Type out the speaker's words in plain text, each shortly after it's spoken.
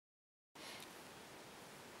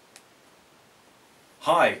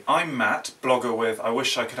Hi, I'm Matt, blogger with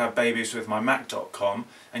iwishicouldavebabieswithmymac.com,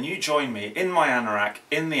 and you join me in my anorak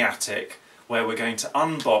in the attic where we're going to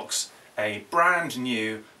unbox a brand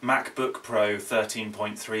new MacBook Pro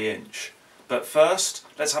 13.3 inch. But first,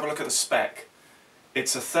 let's have a look at the spec.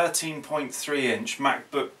 It's a 13.3 inch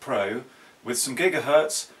MacBook Pro with some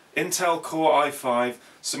gigahertz, Intel Core i5,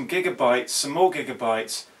 some gigabytes, some more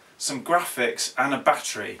gigabytes, some graphics and a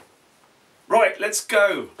battery. Right, let's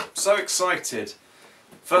go! So excited!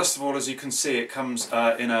 First of all, as you can see, it comes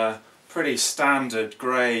in a pretty standard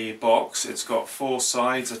grey box. It's got four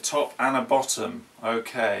sides, a top and a bottom.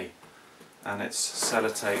 Okay, and it's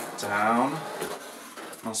sellotape down.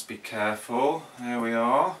 Must be careful. There we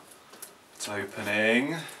are. It's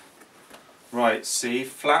opening. Right, see,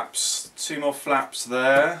 flaps, two more flaps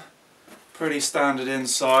there. Pretty standard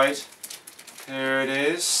inside. Here it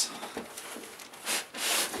is.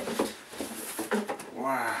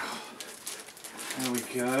 Wow. There we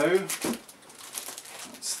go.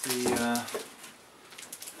 That's the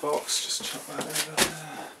box, just chuck that over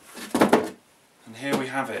there. And here we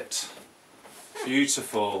have it.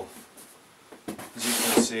 Beautiful. As you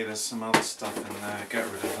can see, there's some other stuff in there. Get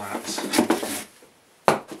rid of that.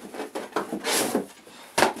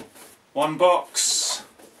 One box.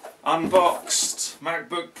 Unboxed.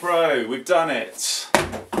 MacBook Pro. We've done it.